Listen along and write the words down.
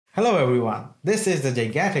Hello everyone, this is the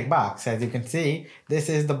gigantic box. As you can see, this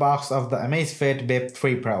is the box of the Amazfit Bip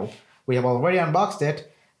 3 Pro. We have already unboxed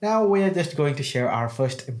it. Now we are just going to share our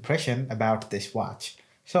first impression about this watch.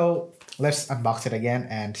 So let's unbox it again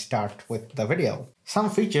and start with the video. Some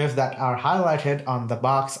features that are highlighted on the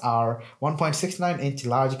box are 1.69-inch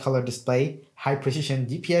large color display, high precision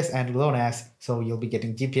GPS and GLONASS, so you'll be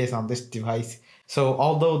getting GPS on this device. So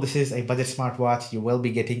although this is a budget smartwatch, you will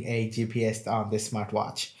be getting a GPS on this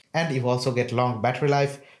smartwatch. And you also get long battery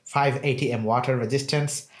life, 580 m water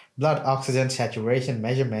resistance, blood oxygen saturation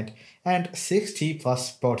measurement, and 60 plus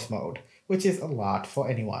sports mode, which is a lot for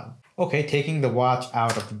anyone. Okay, taking the watch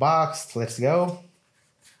out of the box, let's go.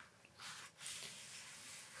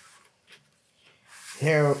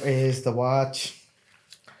 Here is the watch.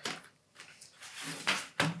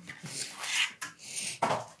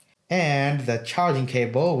 And the charging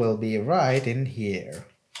cable will be right in here,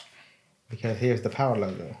 because here's the power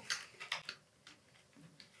logo.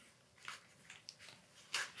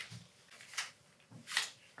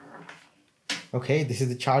 Okay, this is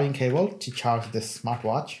the charging cable to charge this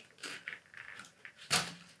smartwatch.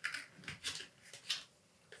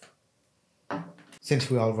 Since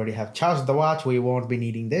we already have charged the watch, we won't be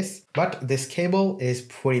needing this, but this cable is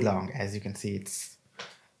pretty long. As you can see, it's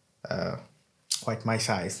quite my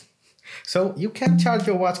size. So you can charge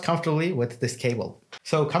your watch comfortably with this cable.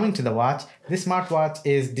 So coming to the watch, this smartwatch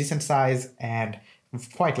is decent size and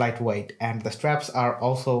quite lightweight, and the straps are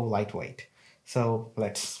also lightweight. So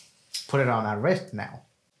let's put it on our wrist now.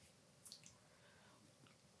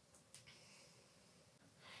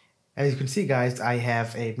 As you can see guys, I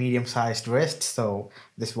have a medium-sized wrist, so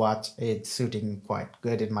this watch is suiting quite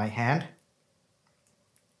good in my hand.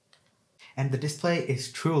 And the display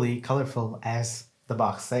is truly colorful, as the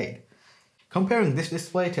box said. Comparing this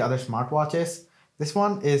display to other smartwatches, this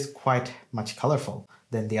one is quite much colorful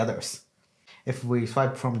than the others. If we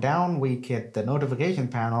swipe from down, we get the notification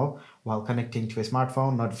panel. While connecting to a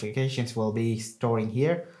smartphone, notifications will be storing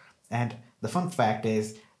here. And the fun fact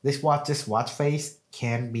is, this watch's watch face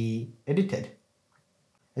can be edited.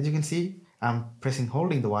 As you can see, I'm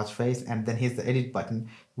holding the watch face, and then here's the edit button.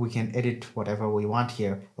 We can edit whatever we want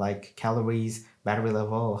here, like calories, battery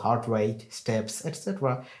level, heart rate, steps,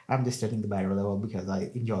 etc. I'm just setting the battery level because I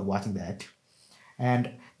enjoy watching that.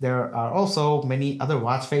 And there are also many other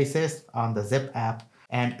watch faces on the Zip app,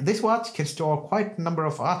 and this watch can store quite a number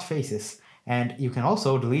of watch faces, and you can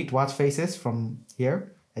also delete watch faces from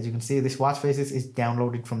here. As you can see, this watch faces is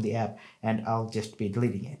downloaded from the app, and I'll just be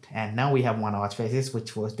deleting it. And now we have one watch faces,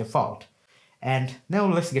 which was default. And now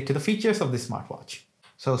let's get to the features of this smartwatch.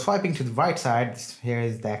 So swiping to the right side, here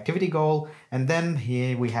is the activity goal, and then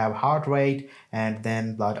here we have heart rate, and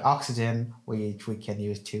then blood oxygen, which we can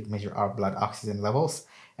use to measure our blood oxygen levels.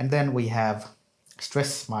 And then we have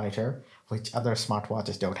stress monitor, which other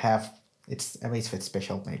smartwatches don't have. It's Amazfit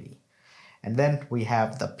special maybe. And then we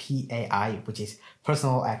have the PAI, which is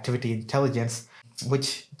Personal Activity Intelligence,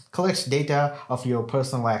 which collects data of your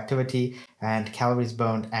personal activity and calories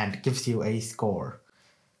burned and gives you a score.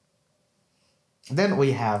 Then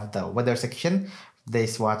we have the weather section.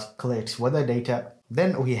 This watch collects weather data.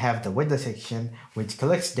 Then we have the weather section, which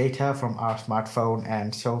collects data from our smartphone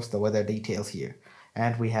and shows the weather details here.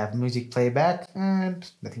 And we have music playback and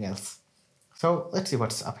nothing else. So let's see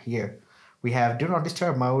what's up here. We have do not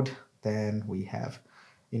disturb mode. Then we have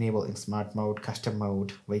enable in smart mode, custom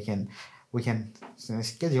mode. We can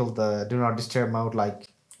schedule the do not disturb mode. Like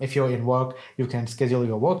if you're in work, you can schedule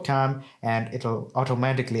your work time and it'll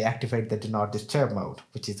automatically activate the do not disturb mode,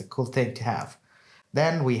 which is a cool thing to have.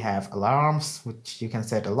 Then we have alarms, which you can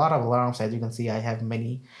set a lot of alarms. As you can see, I have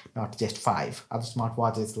many, not just 5. Other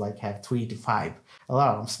smartwatches like have 3 to 5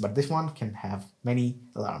 alarms, but this one can have many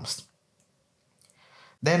alarms.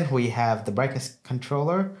 Then we have the brightness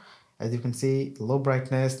controller. As you can see, low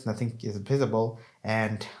brightness, nothing is visible,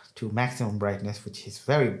 and to maximum brightness, which is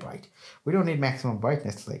very bright. We don't need maximum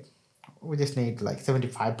brightness, we just need like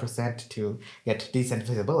 75% to get decent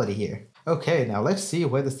visibility here. Okay, now let's see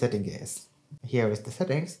where the setting is. Here is the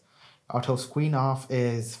settings. Auto screen off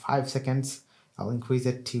is 5 seconds. I'll increase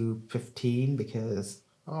it to 15 because,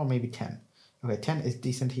 oh, maybe 10. Okay, 10 is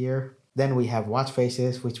decent here. Then we have watch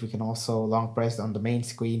faces, which we can also long press on the main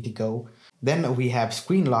screen to go. Then we have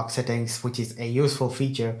screen lock settings, which is a useful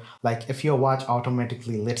feature. Like if your watch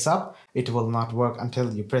automatically lights up, it will not work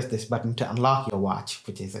until you press this button to unlock your watch,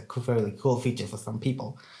 which is a fairly cool feature for some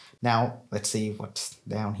people. Now let's see what's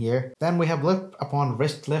down here. Then we have lift upon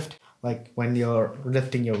wrist lift. Like when you're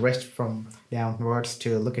lifting your wrist from downwards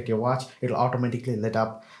to look at your watch, it'll automatically lit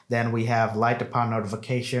up. Then we have light upon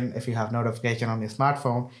notification. If you have notification on your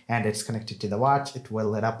smartphone and it's connected to the watch, it will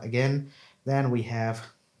lit up again. Then we have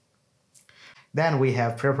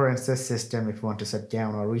preferences system. If you want to set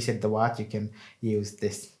down or reset the watch, you can use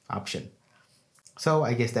this option. So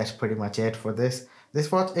I guess that's pretty much it for this.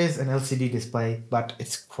 This watch is an LCD display, but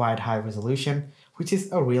it's quite high resolution, which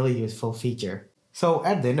is a really useful feature. So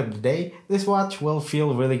at the end of the day, this watch will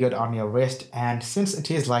feel really good on your wrist, and since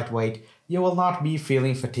it is lightweight, you will not be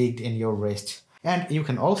feeling fatigued in your wrist. And you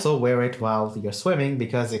can also wear it while you're swimming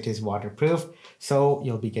because it is waterproof, so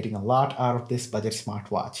you'll be getting a lot out of this budget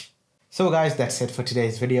smartwatch. So guys, that's it for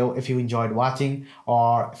today's video. If you enjoyed watching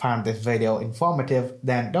or found this video informative,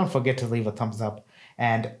 then don't forget to leave a thumbs up.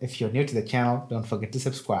 And if you're new to the channel, don't forget to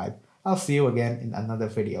subscribe. I'll see you again in another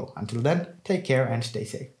video. Until then, take care and stay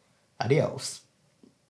safe. Adios.